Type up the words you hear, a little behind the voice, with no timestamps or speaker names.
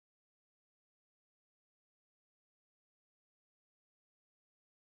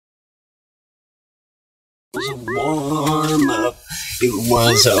was a warm-up. It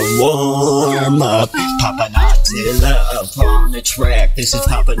was a warm-up. Papa Nodzilla up on the track. This is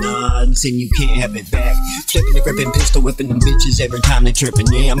Papa Nods and you can't have it back. Flipping the gripping, pistol whipping them bitches every time they tripping.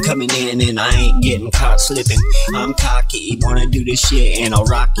 Yeah, I'm coming in and I ain't getting caught slipping. I'm cocky, wanna do this shit and I'll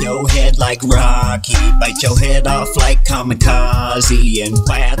rock your head like Rocky. Bite your head off like Kamikaze. And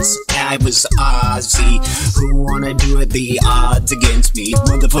bats, I was Ozzy. Who wanna do it? The odds against me.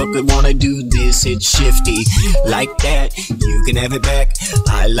 Motherfucker wanna do this, it's shifty. Like that, you can have it back.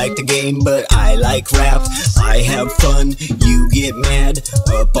 I like the game, but I like rap. I have fun, you get mad.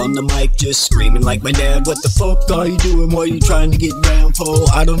 Up on the mic, just screaming like my dad. What the fuck are you doing? What are you trying to get down for?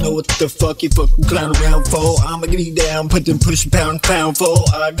 I don't know what the fuck you fucking clown around for. I'ma get you down, put them push pound for.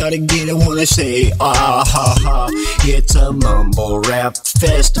 I gotta get it when I say ah ha ha. It's a mumble rap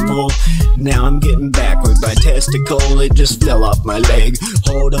festival. Now I'm getting back with my testicle. It just fell off my leg.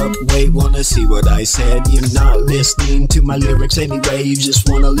 Hold up, wait, wanna see what I said? You're not listening to my lyrics anyway. You just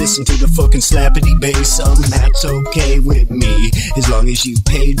wanna listen to the fucking slappity bass. That's okay with me, as long as you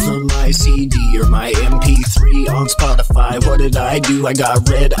paid for my CD or my MP3 on Spotify. What did I do? I got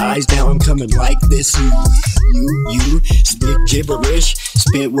red eyes, now I'm coming like this. You spit gibberish,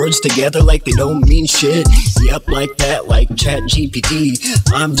 spit words together like they don't mean shit. Yep, like that, like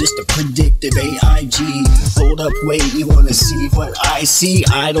ChatGPT. I'm just a predictive AIG. Hold up, wait, you wanna see what I see?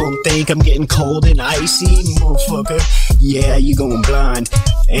 I don't think I'm getting cold and icy, motherfucker. Yeah, you going blind,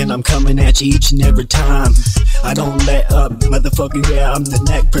 and I'm coming at you each and every time. I don't let up, motherfucker, yeah, I'm the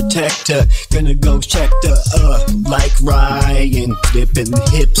neck protector. Gonna go check the like Ryan, flipping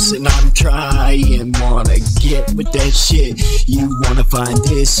hips, and I'm trying. Wanna get with that shit, you wanna find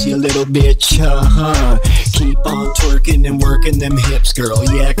this, you little bitch, keep on twerking and working them hips, girl.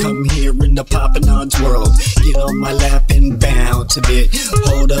 Yeah, come here in the Papa Nods world. Get on my lap and bounce a bit.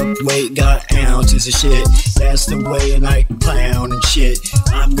 Hold up, wait, got ounces of shit. That's the way and I clown and shit.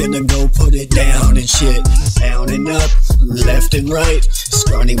 I'm gonna go put it down and shit. Down and up, left and right.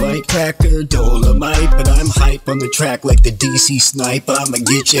 Scrawny white cracker, Dolomite. But I'm hype on the track like the DC sniper. I'ma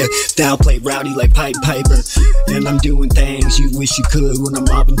get ya down, play rowdy like Pied Piper. And I'm doing things you wish you could when I'm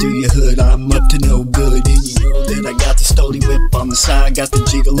mobbing through your hood. I'm up to no good, and you know that I got the stoley whip on the side. Got the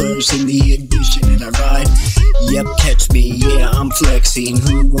jigglers in the ignition and I ride. Yep, catch me, yeah, I'm flexing.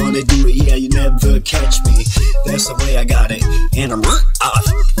 Who wanna do it? Yeah, you never catch me. That's the way I got it, and I'm off.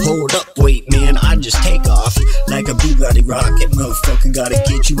 Hold up, wait, man, I just take off like a Bugatti rocket. Motherfucker, gotta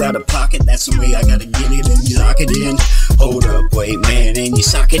get you out of pocket. That's the way I gotta get it, and you lock it in. Hold up, wait, man, and you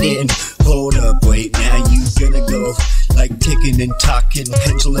sock it in. Hold up, wait, now you gonna go like ticking and talking.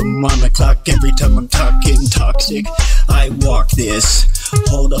 Pendulum on the clock every time I'm talking toxic. I walk this.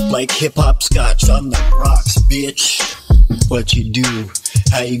 Hold up like hip-hop scotch on the rocks, bitch. What you do?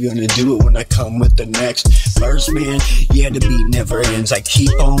 How you gonna do it when I come with the next verse, man? Yeah, the beat never ends. I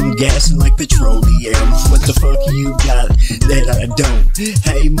keep on gassing like petroleum. What the fuck you got that I don't?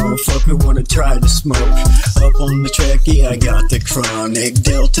 Hey, motherfucker, wanna try to smoke? Up on the track, yeah, I got the chronic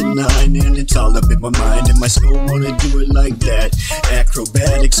Delta 9, and it's all up in my mind. And my skull wanna do it like that.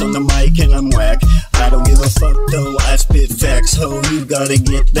 Acrobatics on the mic, and I'm whack. I don't give a fuck though, I spit facts. Ho, you gotta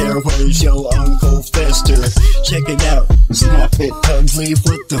get there. Where's your Uncle Fester? Check it out, snap it, tugs, leave.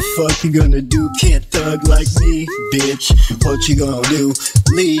 What the fuck you gonna do? Can't thug like me, bitch. What you gonna do?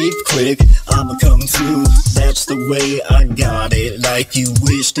 Leave quick, I'ma come through. That's the way I got it. Like you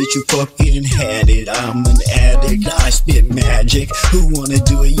wish that you fucking had it. I'm an addict, I spit magic. Who wanna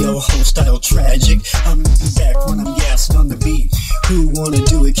do it? Yo, whole style tragic. I'm back when I'm gassing on the beat. Who wanna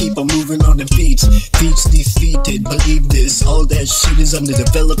do it? Keep on moving on the beats. Feats defeated, believe this. All that shit is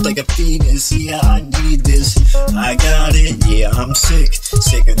underdeveloped like a fetus. Yeah, I need this. I got it, yeah, I'm sick.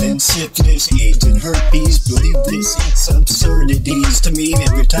 Sicker than syphilis, AIDS and herpes. Believe this, it's absurdities to me.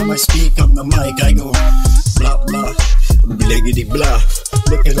 Every time I speak on the mic, I go blah blah, bliggity blah.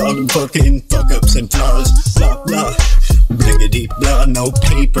 Look at all them fucking fuck-ups and flaws. Blah blah, bliggity blah. No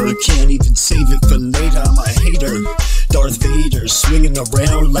paper, can't even save it for later. I'm a hater. Darth Vader swinging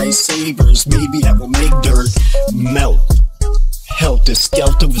around lightsabers. Maybe I will make dirt melt. Helter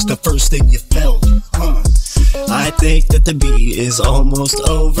Skelter was the first thing you felt, huh? I think that the beat is almost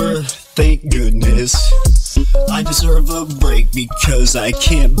over, thank goodness. I deserve a break because I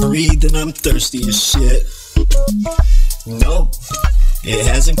can't breathe and I'm thirsty as shit. Nope, it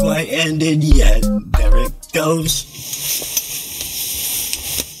hasn't quite ended yet. There it goes.